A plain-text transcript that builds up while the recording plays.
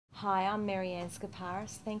Hi, I'm Marianne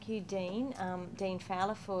Skaparis. Thank you, Dean. Dean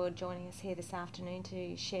Fowler, for joining us here this afternoon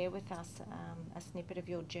to share with us a snippet of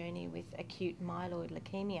your journey with acute myeloid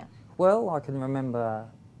leukemia. Well, I can remember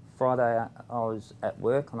Friday, I was at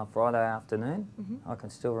work on a Friday afternoon. I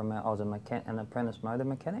can still remember I was an apprentice motor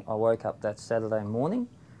mechanic. I woke up that Saturday morning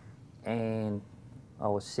and I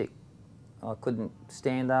was sick. I couldn't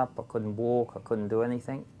stand up, I couldn't walk, I couldn't do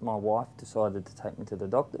anything. My wife decided to take me to the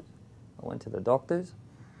doctors. I went to the doctors.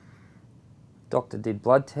 Doctor did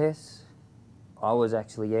blood tests. I was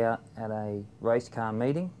actually out at a race car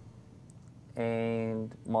meeting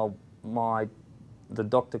and the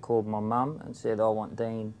doctor called my mum and said, I want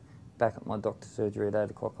Dean back at my doctor's surgery at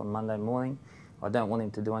 8 o'clock on Monday morning. I don't want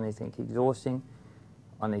him to do anything exhausting.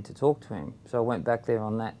 I need to talk to him. So I went back there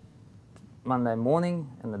on that Monday morning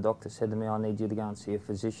and the doctor said to me, I need you to go and see a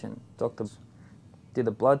physician. Doctor did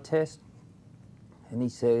a blood test and he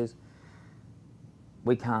says,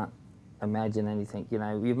 we can't imagine anything, you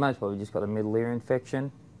know, you've most probably just got a middle ear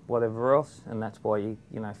infection, whatever else, and that's why you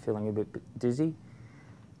know, feeling a bit dizzy.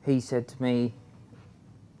 He said to me,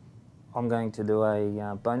 I'm going to do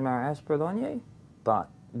a bone marrow aspirate on you,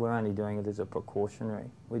 but we're only doing it as a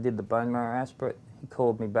precautionary. We did the bone marrow aspirate. He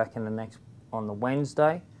called me back on the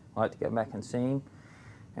Wednesday. I had to go back and see him,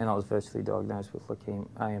 and I was virtually diagnosed with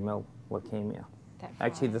AML leukemia.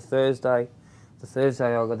 Actually, the Thursday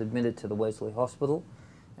I got admitted to the Wesley Hospital,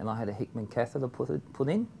 and I had a Hickman catheter put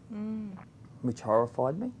in, which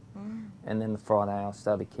horrified me. And then the Friday I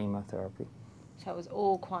started chemotherapy. So it was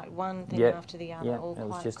all quite one thing after the other. Yep, it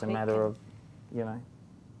was just a matter of, you know.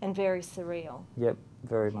 And very surreal. Yep,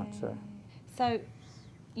 very much so. So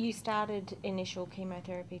you started initial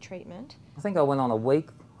chemotherapy treatment? I think I went on a week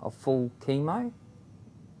of full chemo,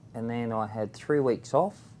 and then I had 3 weeks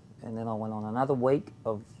off, and then I went on another week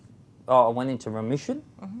of, I went into remission,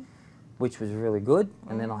 which was really good,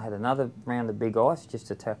 and then I had another round of big ice just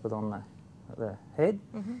to tap it on the head,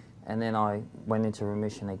 and then I went into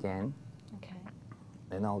remission again. Okay.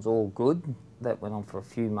 And I was all good. That went on for a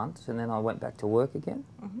few months, and then I went back to work again.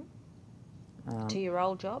 To your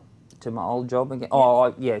old job? To my old job again.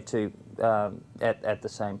 At the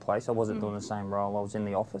same place. I wasn't doing the same role. I was in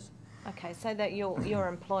the office. Okay, so that your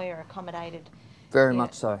employer accommodated. Very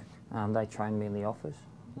much so. They trained me in the office,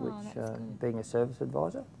 Oh, which being a service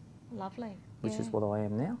advisor. Lovely. Which is what I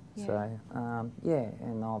am now. Yeah. So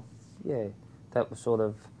that was sort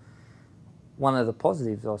of one of the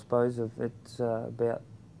positives, I suppose, of it's about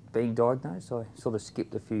being diagnosed. I sort of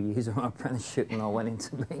skipped a few years of my apprenticeship and I went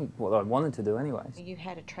into being what I wanted to do anyways. You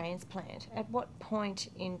had a transplant. At what point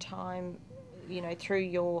in time, you know, through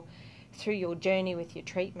your journey with your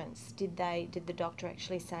treatments, did the doctor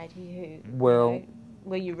actually say to you, well, you know,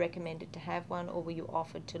 were you recommended to have one, or were you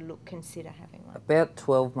offered to consider having one? About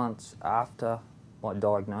 12 months after my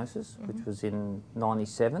diagnosis, which was in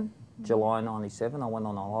 '97, July '97, I went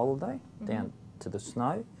on a holiday down to the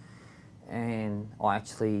snow, and my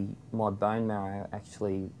bone marrow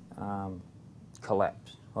actually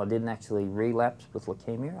collapsed. I didn't actually relapse with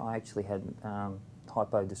leukemia. I actually had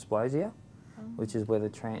hypodysplasia, which is where the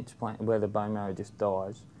bone marrow just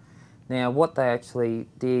dies. Now, what they actually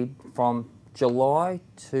did from July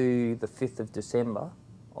to the 5th of December,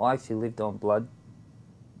 I actually lived on blood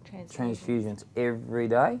transfusions every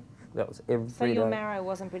day. That was every day. So your marrow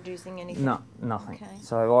wasn't producing anything? No, nothing. Okay.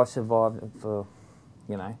 So I survived for,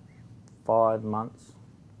 5 months.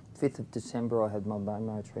 5th of December I had my bone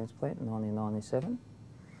marrow transplant in 1997.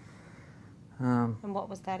 And what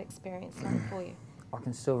was that experience like for you? I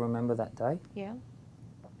can still remember that day. Yeah?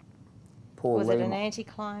 Poor Was Lee, it an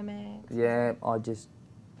anticlimax? Yeah, I just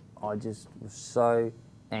was so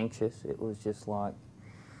anxious. It was just like,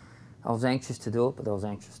 I was anxious to do it, but I was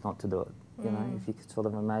anxious not to do it. You know, if you could sort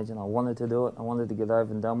of imagine, I wanted to do it, I wanted to get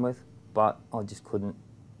over and done with, but I just couldn't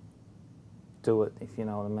do it, if you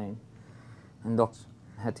know what I mean. And doctors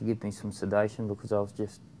had to give me some sedation because I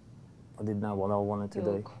didn't know what I wanted to do.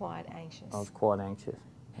 You were quite anxious. I was quite anxious.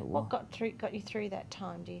 What got you through that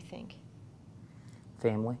time, do you think?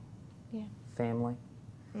 Family. Yeah. Family.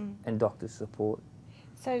 And doctor support.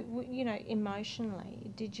 So, you know,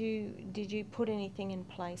 emotionally, did you put anything in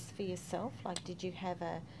place for yourself? Like, did you have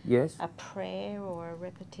a prayer or a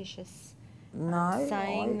repetitious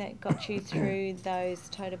saying that got you through those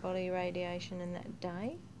total body radiation in that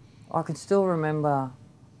day? I can still remember,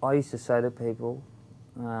 I used to say to people,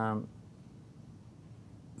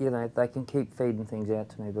 they can keep feeding things out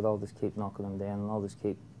to me, but I'll just keep knocking them down and I'll just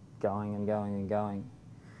keep going and going and going.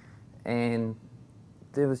 And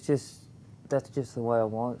that's just the way I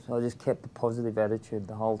was. I just kept a positive attitude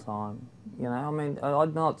the whole time. You know, I mean,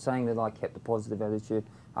 I'm not saying that I kept a positive attitude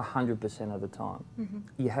 100% of the time.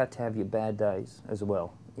 You had to have your bad days as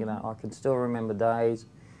well. You know, I can still remember days,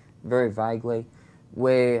 very vaguely,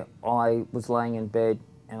 where I was laying in bed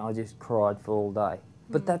and I just cried for all day.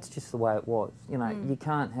 But that's just the way it was. You know, you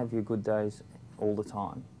can't have your good days all the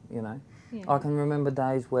time, you know. Yeah. I can remember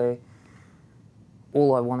days where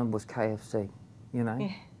all I wanted was KFC, you know.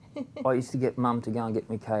 Yeah. I used to get Mum to go and get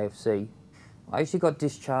me KFC. I actually got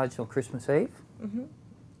discharged on Christmas Eve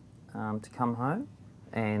to come home,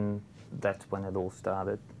 and that's when it all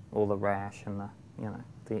started. All the rash and the, you know,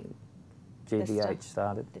 the GVH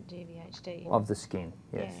started. The GVHD. Of the skin,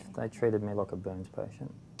 yes. Yeah. They treated me like a burns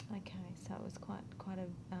patient. Okay, so it was quite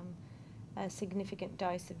a significant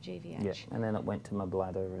dose of GVH. Yeah, and then it went to my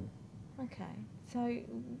bladder. And okay, so, you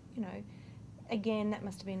know, again, that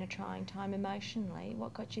must have been a trying time emotionally.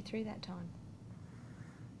 What got you through that time?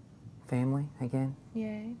 Family, again.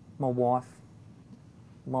 Yeah. My wife.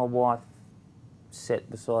 My wife sat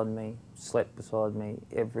beside me, slept beside me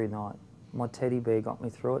every night. My teddy bear got me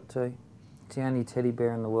through it too. It's the only teddy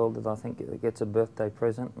bear in the world that I think gets a birthday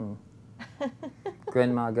present, and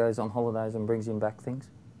Grandma goes on holidays and brings him back things.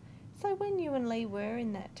 So when you and Lee were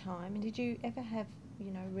in that time, did you ever have,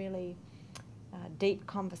 you know, really deep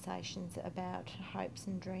conversations about hopes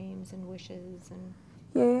and dreams and wishes? And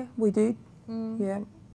yeah, we did. Yeah,